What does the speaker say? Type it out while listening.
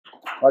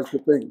I'd like to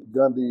thank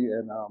Gundy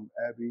and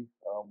Abby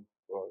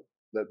for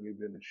letting me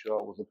be in the show.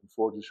 I was looking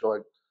forward to the show.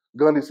 Like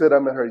Gundy said, I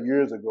met her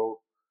years ago.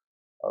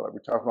 I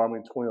retired from the Army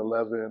in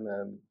 2011,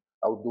 and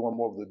I was doing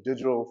more of the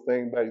digital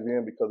thing back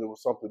then because it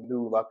was something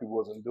new a lot of people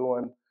wasn't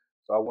doing.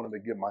 So I wanted to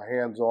get my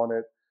hands on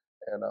it.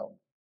 And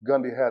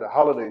Gundy had a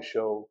holiday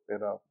show, and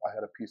I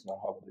had a piece in a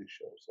holiday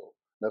show. So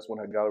that's when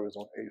her gallery was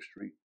on 8th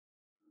Street.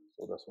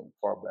 So that's when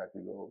far back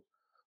it goes.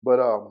 But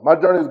my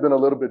journey has been a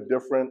little bit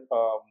different.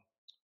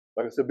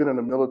 Like I said, been in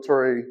the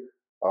military.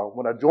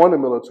 When I joined the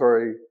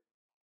military, it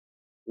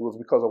was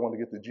because I wanted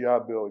to get the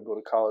GI Bill and go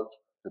to college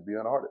to be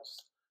an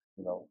artist,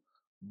 you know.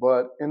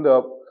 But ended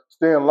up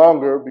staying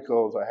longer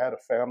because I had a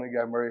family,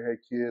 got married, had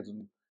kids,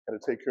 and had to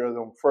take care of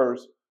them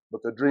first.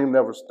 But the dream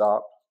never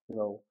stopped. You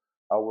know,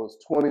 I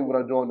was 20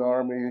 when I joined the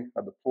Army.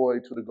 I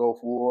deployed to the Gulf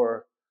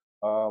War.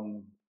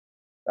 Um,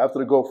 After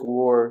the Gulf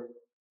War,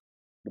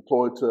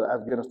 deployed to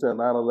Afghanistan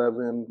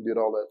 9/11, did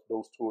all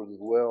those tours as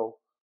well.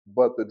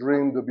 But the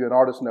dream to be an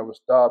artist never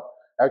stopped.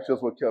 Actually,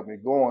 that's what kept me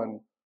going.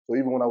 So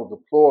even when I was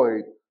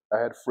deployed, I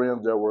had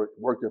friends that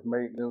worked at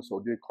maintenance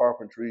or did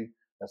carpentry.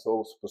 And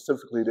so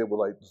specifically, they would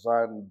like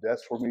design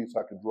desks for me so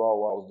I could draw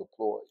while I was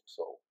deployed.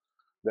 So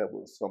that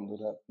was something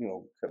that,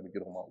 kept me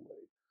getting on my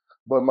way.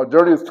 But my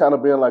journey has kind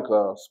of been like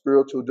a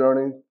spiritual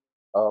journey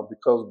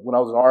because when I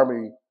was in the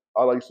Army,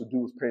 all I used to do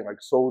was paint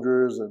like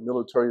soldiers and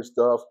military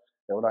stuff.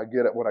 And when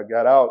I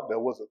got out, that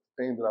wasn't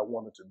the thing that I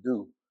wanted to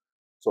do.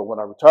 So when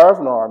I retired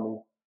from the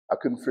Army, I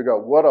couldn't figure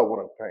out what I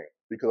wanted to paint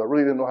because I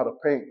really didn't know how to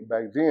paint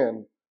back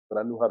then, but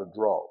I knew how to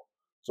draw.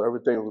 So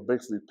everything was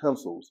basically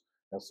pencils.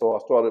 And so I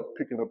started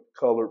picking up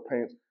colored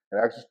paints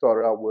and I actually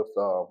started out with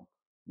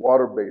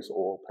water-based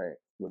oil paint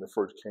when it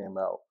first came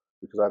out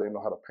because I didn't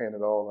know how to paint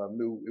at all. And I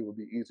knew it would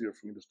be easier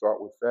for me to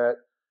start with that.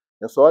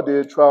 And so I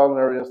did trial and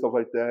error and stuff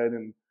like that.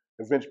 And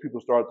eventually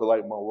people started to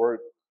like my work,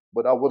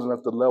 but I wasn't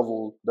at the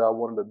level that I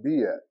wanted to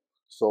be at.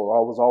 So I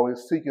was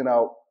always seeking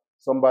out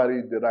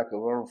somebody that I could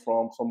learn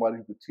from, somebody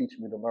who could teach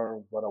me to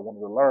learn what I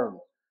wanted to learn.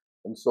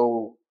 And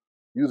so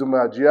using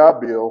my GI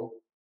Bill,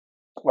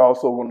 I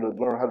also wanted to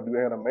learn how to do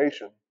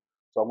animation.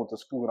 So I went to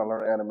school and I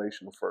learned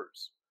animation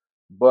first.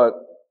 But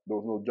there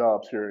was no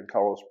jobs here in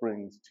Colorado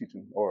Springs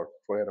teaching or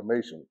for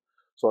animation.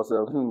 So I said,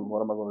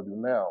 what am I going to do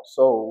now?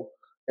 So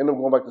I ended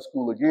up going back to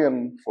school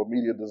again for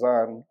media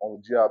design on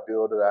the GI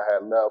Bill that I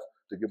had left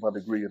to get my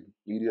degree in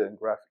media and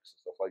graphics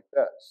and stuff like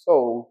that.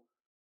 So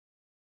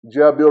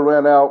GI Bill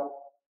ran out,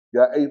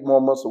 got 8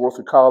 more months of work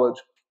for college,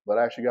 but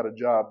I actually got a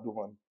job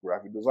doing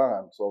graphic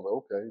design. So I was like,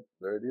 okay,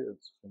 there it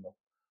is.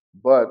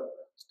 But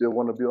still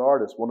want to be an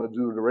artist, want to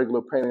do the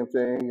regular painting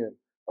thing, and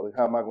I was like,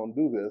 how am I going to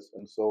do this?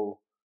 And so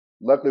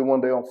luckily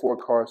one day on Fort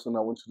Carson,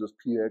 I went to this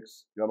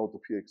PX. Y'all know what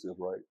the PX is,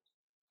 right?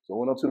 So I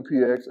went up to the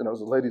PX, and there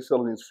was a lady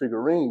selling these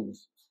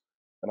figurines.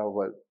 And I was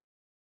like,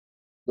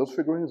 those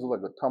figurines are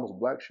like a Thomas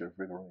Blackshear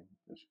figurine.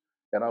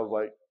 And I was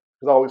like,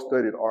 because I always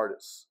studied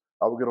artists.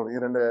 I would get on the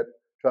internet,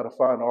 try to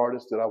find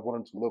artists that I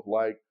wanted to look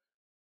like.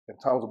 And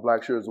Thomas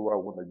Blackshear is where I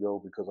wanted to go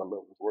because I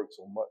love his work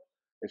so much.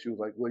 And she was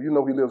like, well, you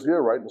know he lives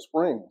here, right, in the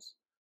Springs.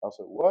 I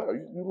said, what? Are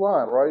you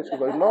lying, right? She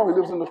was like, no, he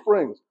lives in the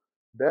Springs.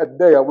 That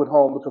day, I went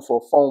home looking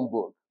for a phone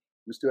book.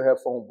 We still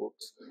have phone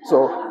books.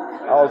 So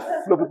I was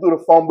flipping through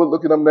the phone book,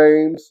 looking at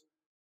names.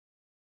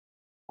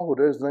 Oh,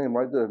 there's his name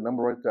right there, the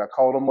number right there. I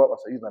called him up. I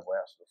said, he's not going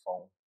to answer the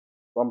phone.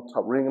 So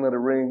I'm ringing at the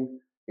ring.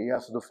 He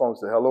answered the phone. He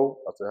said, hello.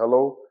 I said,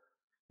 hello.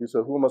 He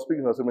said, who am I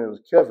speaking to? I said, my name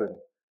is Kevin.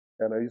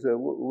 And he said,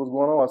 what's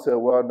going on? I said,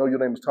 well, I know your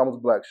name is Thomas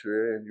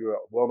Blackshear and you're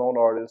a well-known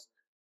artist.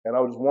 And I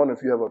was just wondering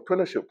if you have an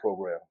apprenticeship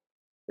program.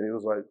 And he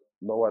was like,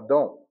 no, I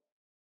don't.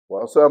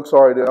 Well, I said, I'm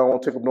sorry, I don't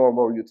want to take up no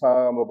more of your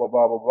time, blah, blah,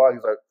 blah, blah, blah.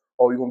 He's like,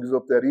 oh, you going to give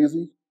up that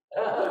easy?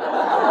 And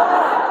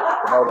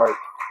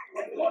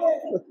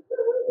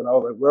I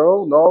was like,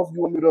 well, no, if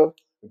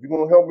you're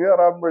going to help me out,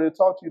 I'm ready to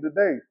talk to you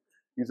today.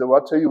 He said,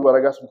 well, I'll tell you what,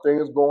 I got some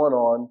things going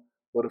on,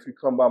 but if you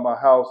come by my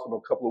house in a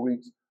couple of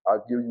weeks,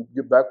 I'll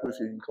get back with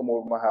you. You can come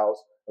over to my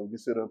house and we can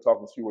sit and talk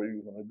and see where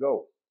you're going to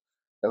go.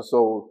 And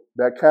so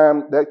that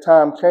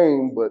time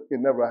came, but it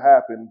never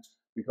happened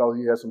because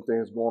he had some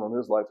things going on in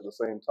his life at the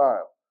same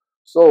time.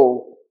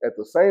 So at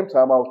the same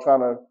time, I was trying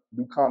to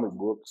do comic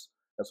books.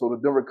 And so the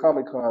Denver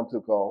Comic Con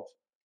took off.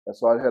 And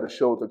so I had a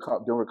show at the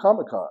Denver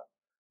Comic Con.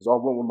 So I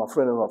went with my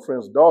friend and my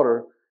friend's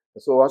daughter.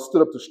 And so I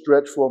stood up to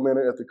stretch for a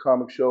minute at the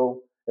comic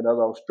show. And as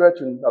I was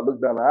stretching, I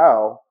looked down the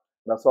aisle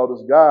and I saw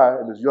this guy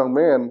and this young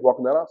man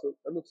walking down. I said,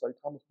 that looks like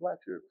Thomas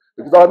Blackshear.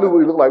 Because I knew what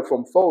he looked like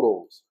from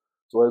photos.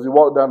 So as he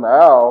walked down the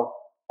aisle,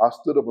 I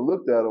stood up and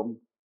looked at him.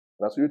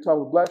 And I said, you're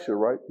Thomas Blackshear,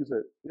 right? He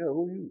said, yeah,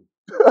 who are you?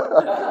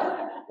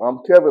 Well, I'm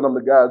Kevin. I'm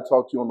the guy that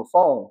talked to you on the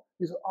phone.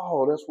 He said,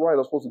 oh, that's right. I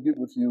was supposed to get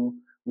with you.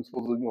 We're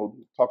supposed to,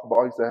 talk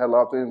about, he said, I had a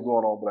lot of things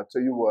going on. But I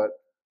tell you what,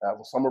 I have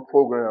a summer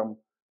program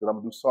that I'm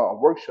going to do some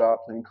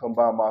workshops, and you can come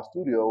by my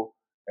studio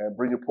and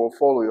bring your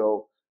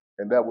portfolio.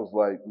 And that was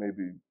like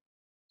maybe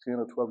 10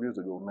 or 12 years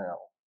ago now.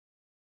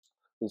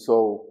 And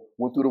so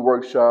went through the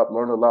workshop,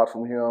 learned a lot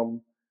from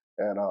him,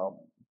 and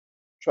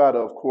try to,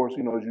 of course,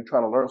 as you're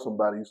trying to learn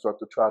somebody, you start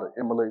to try to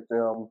emulate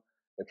them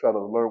and try to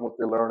learn what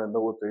they learn and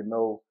know what they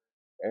know.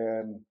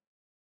 And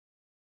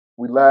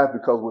we laughed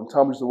because when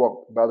Tom used to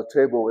walk by the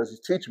table as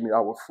he's teaching me, I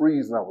would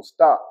freeze and I would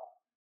stop.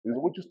 He said,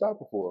 "What you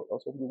stopping for?" I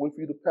said, "I'm waiting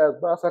for you to pass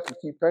by so I can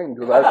keep painting."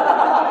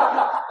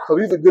 So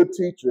he's a good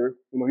teacher.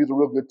 He's a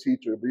real good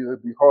teacher, but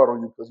he'd be hard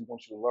on you because he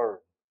wants you to learn.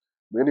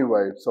 But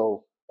anyway,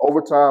 so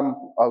over time,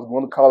 I was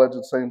going to college at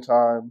the same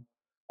time.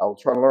 I was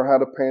trying to learn how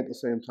to paint at the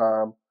same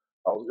time.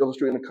 I was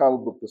illustrating a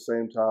comic book at the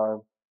same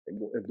time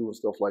and doing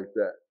stuff like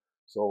that.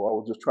 So I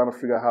was just trying to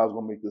figure out how I was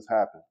going to make this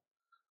happen.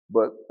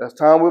 But as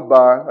time went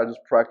by, I just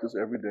practiced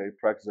every day,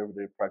 practiced every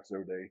day, practiced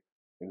every day,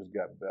 and just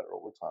got better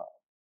over time.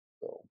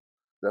 So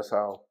that's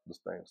how this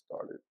thing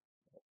started.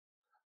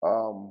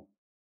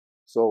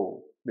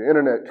 So the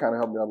internet kind of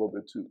helped me out a little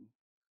bit too.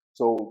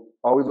 So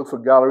I always look for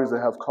galleries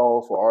that have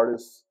calls for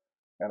artists,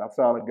 and I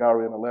found a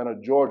gallery in Atlanta,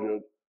 Georgia.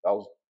 I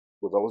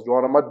was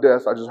drawing on my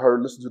desk. I just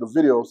listened to the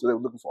video, so they were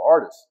looking for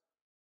artists.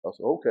 I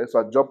said, okay. So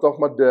I jumped off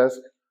my desk,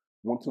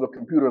 went to the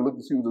computer, and looked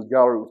to see what this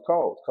gallery was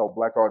called. It's called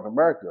Black Art in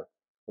America.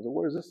 I said,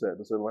 where is this at?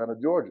 They said, Atlanta,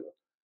 Georgia.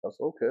 I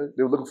said, okay.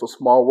 They were looking for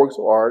small works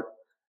of art,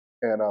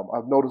 and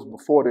I've noticed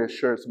before they had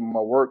shared some of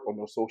my work on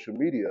their social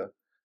media.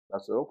 I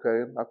said,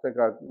 okay, I think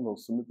I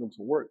submit them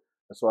some work.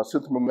 And so I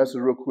sent them a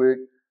message real quick.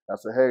 I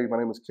said, hey, my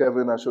name is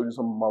Kevin. I showed you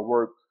some of my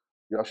work.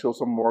 I showed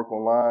some of my work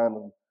online,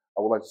 and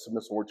I would like to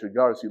submit some work to your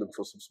gallery. So you looking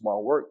for some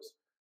small works.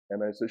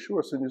 And they said,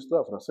 sure, send your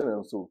stuff. And I sent it.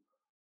 And so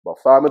about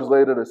 5 minutes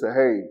later, they said,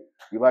 hey,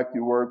 we like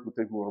your work. We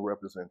think we want to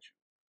represent you.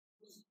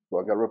 So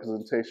I got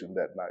representation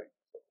that night.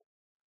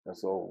 And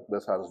so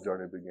that's how this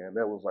journey began.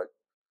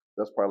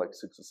 That's probably like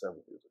 6 or 7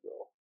 years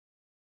ago.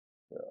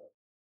 Yeah.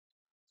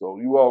 So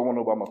you all want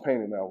to know about my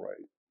painting now,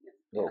 right?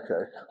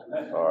 Okay.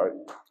 All right.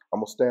 I'm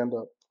going to stand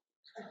up.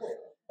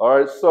 All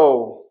right.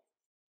 So,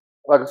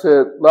 like I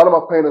said, a lot of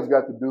my paintings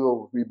got to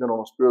do with me being on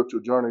a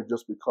spiritual journey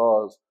just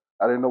because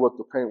I didn't know what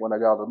to paint when I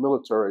got out of the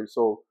military.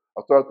 So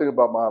I started thinking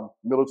about my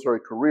military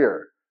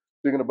career,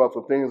 thinking about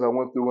the things I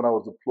went through when I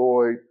was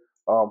deployed,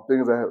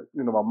 things that,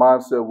 my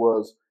mindset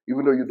was,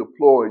 even though you're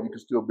deployed, you can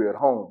still be at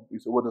home. You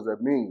said, what does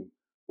that mean?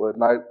 Well, at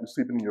night, you're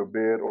sleeping in your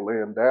bed or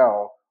laying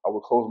down, I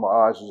would close my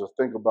eyes and just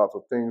think about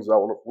the things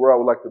where I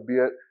would like to be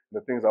at and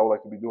the things I would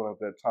like to be doing at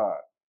that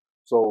time.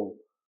 So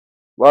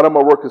a lot of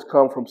my work has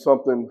come from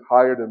something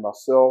higher than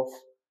myself.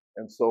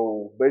 And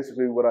so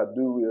basically what I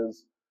do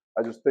is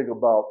I just think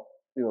about,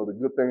 the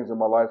good things in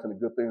my life and the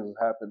good things that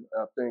happen.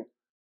 And I think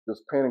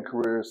this painting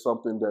career is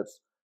something that's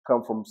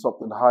come from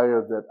something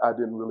higher that I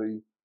didn't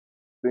really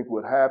think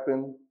would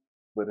happen,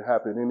 but it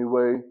happened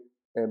anyway.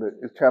 And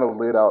it kind of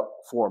laid out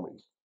for me.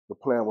 The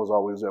plan was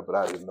always there, but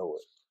I didn't know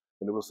it.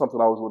 And it was something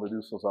I was going to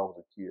do since I was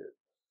a kid.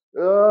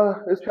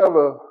 It's kind of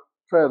a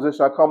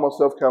transition. I call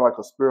myself kind of like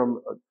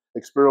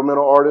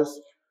experimental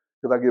artist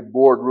because I get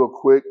bored real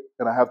quick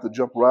and I have to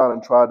jump around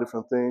and try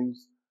different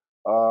things.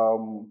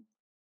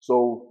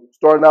 So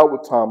starting out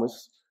with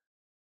Thomas,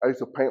 I used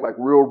to paint like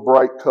real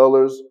bright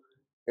colors,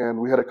 and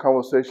we had a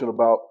conversation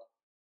about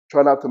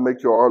try not to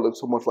make your art look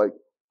so much like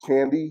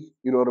candy.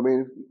 You know what I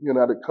mean?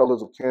 How the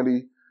colors of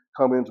candy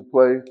come into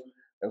play.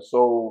 And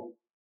so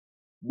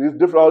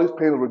all these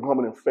paintings were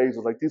coming in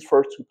phases. Like these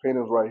first 2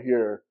 paintings right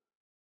here,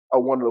 I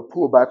wanted to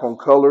pull back on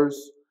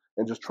colors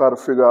and just try to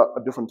figure out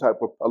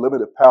a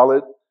limited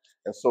palette.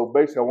 And so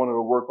basically I wanted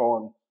to work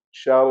on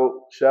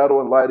shadow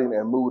and lighting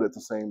and mood at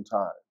the same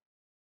time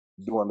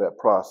during that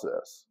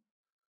process.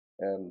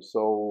 And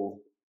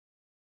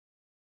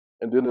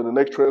then the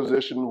next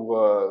transition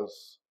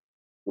was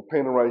the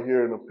painting right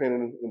here and the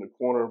painting in the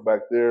corner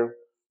back there,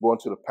 going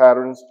to the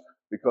patterns,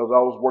 because I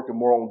was working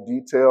more on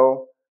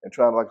detail and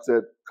trying to, like I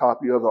said,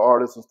 copy other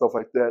artists and stuff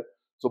like that.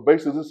 So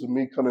basically this is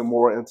me coming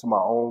more into my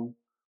own,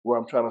 where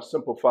I'm trying to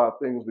simplify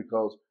things,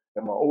 because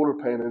in my older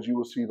paintings, you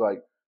will see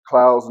like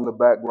clouds in the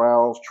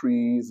backgrounds,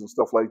 trees and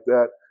stuff like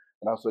that.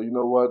 And I said, you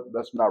know what,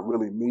 that's not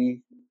really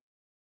me.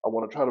 I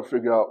want to try to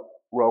figure out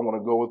where I want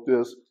to go with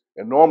this.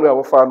 And normally I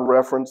would find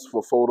reference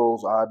for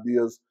photos,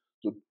 ideas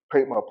to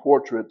paint my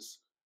portraits.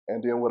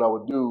 And then what I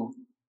would do,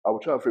 I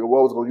would try to figure what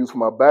I was going to use for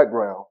my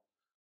background.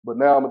 But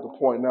now I'm at the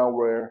point now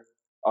where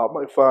I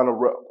might find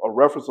a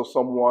reference of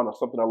someone or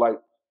something I like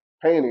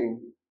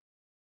painting.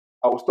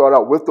 I would start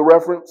out with the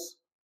reference,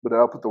 but then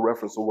I'll put the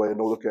reference away and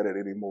don't look at it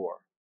anymore.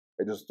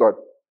 And just start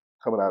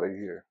coming out of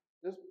here.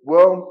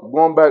 Well,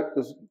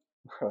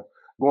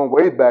 going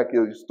way back,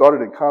 it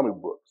started in comic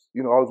books.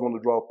 I always wanted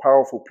to draw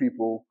powerful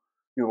people,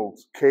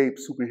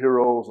 capes,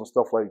 superheroes, and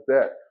stuff like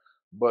that.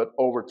 But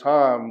over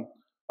time,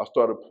 I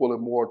started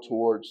pulling more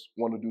towards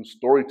wanting to do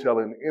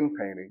storytelling in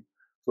painting.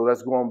 So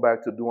that's going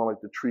back to doing like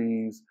the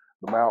trees,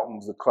 the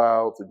mountains, the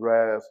clouds, the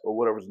grass, or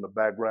whatever's in the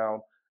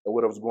background, and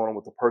whatever's going on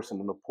with the person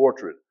in the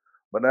portrait.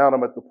 But now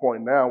I'm at the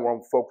point now where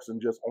I'm focusing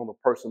just on the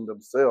person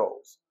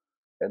themselves.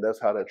 And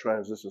that's how that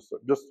transition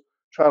started. Just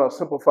trying to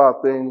simplify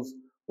things,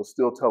 but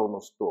still telling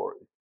a story.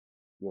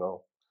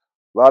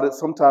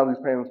 Sometimes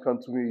these paintings come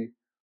to me,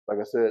 like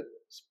I said,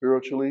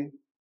 spiritually.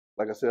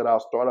 Like I said, I'll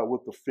start out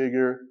with the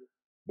figure,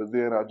 but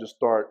then I just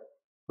start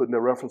putting the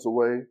reference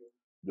away,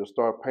 just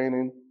start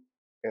painting,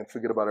 and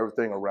forget about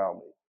everything around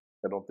me.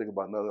 And don't think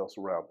about nothing else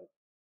around me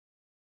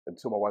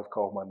until my wife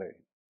calls my name.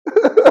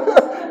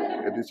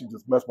 And then she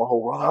just messed my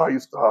whole run. Oh, you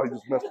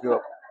just messed me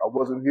up. I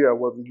wasn't here.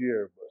 But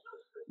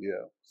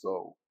yeah.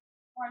 So.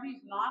 Are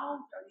these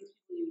models? Are these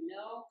people you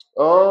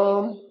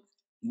know?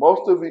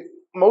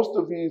 Most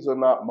of these are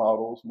not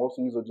models. Most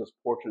of these are just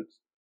portraits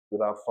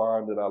that I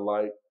find that I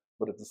like.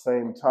 But at the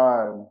same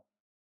time,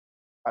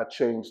 I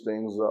change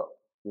things up.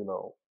 You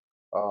know,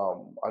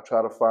 I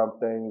try to find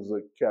things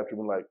that capture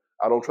me. Like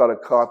I don't try to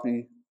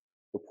copy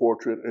the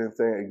portrait or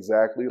anything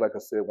exactly. Like I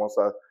said, once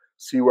I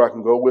see where I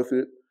can go with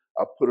it,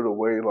 I put it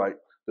away. Like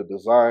the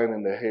design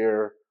and the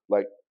hair.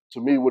 Like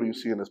to me, what do you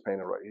see in this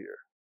painting right here?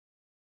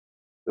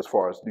 As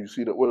far as do you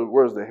see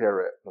where's the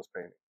hair at in this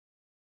painting?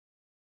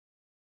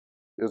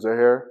 Is there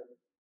hair?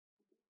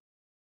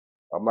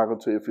 I'm not gonna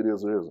tell you if it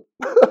is or isn't.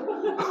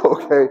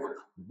 Okay,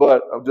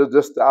 but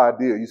just the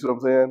idea. You see what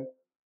I'm saying?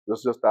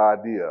 That's just the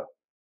idea.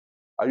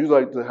 I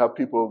usually like to have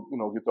people,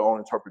 get their own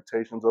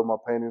interpretations of my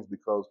paintings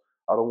because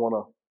I don't want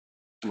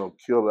to,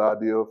 kill the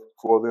idea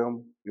for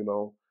them,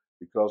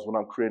 because when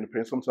I'm creating a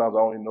painting, sometimes I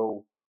don't even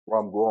know where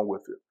I'm going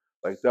with it.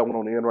 Like that one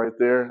on the end right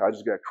there, I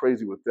just got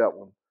crazy with that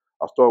one.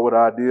 I start with an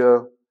idea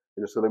and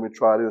just said, let me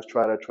try this,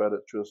 try that, try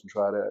that, and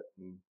try that.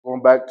 And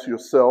going back to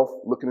yourself,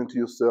 looking into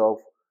yourself,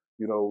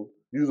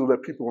 usually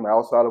let people on the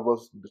outside of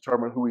us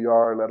determine who we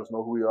are, let us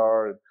know who we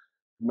are, and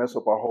mess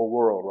up our whole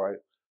world, right?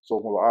 So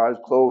when our eyes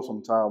close,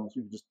 sometimes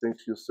you just think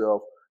to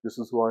yourself, this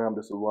is who I am,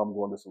 this is where I'm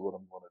going, this is what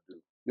I'm going to do.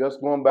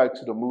 Just going back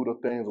to the mood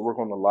of things, work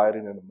on the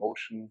lighting and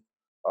emotion.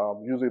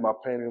 Usually my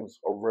paintings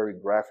are very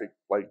graphic,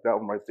 like that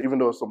one right there. Even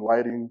though there's some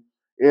lighting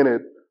in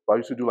it, but I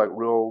used to do like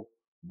real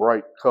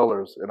bright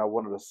colors, and I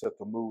wanted to set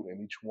the mood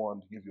in each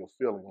one to give you a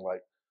feeling.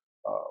 Like,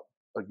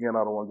 again,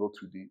 I don't want to go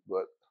too deep,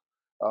 but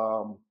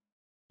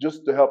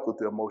just to help with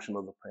the emotion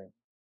of the paint,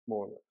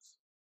 more or less.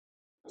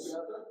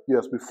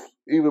 Yes,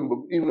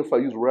 even if I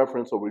use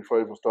reference or before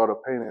I even start a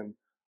painting,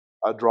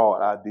 I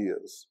draw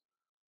ideas.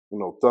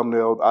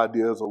 Thumbnail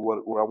ideas of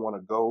where I want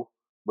to go.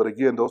 But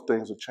again, those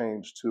things have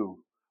changed too.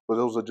 But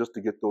those are just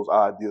to get those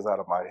ideas out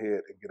of my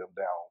head and get them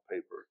down on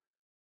paper.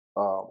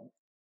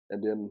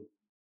 And then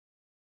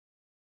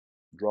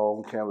draw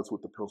on canvas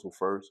with the pencil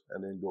first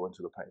and then go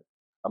into the paint.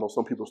 I know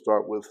some people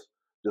start with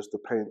just the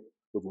paint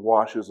with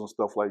washes and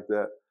stuff like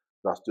that,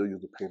 but I still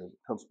use the paint and the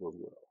pencil as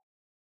well.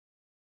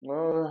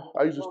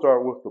 I usually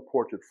start with the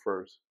portrait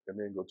first and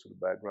then go to the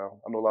background.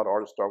 I know a lot of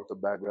artists start with the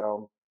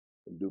background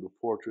and do the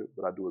portrait,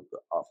 but I do it the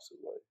opposite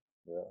way.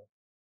 Yeah.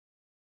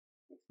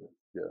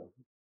 Yeah.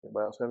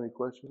 Anybody else have any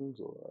questions?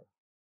 Or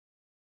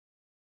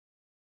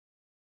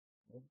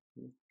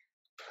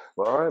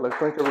well, all right, let's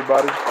thank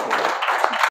everybody.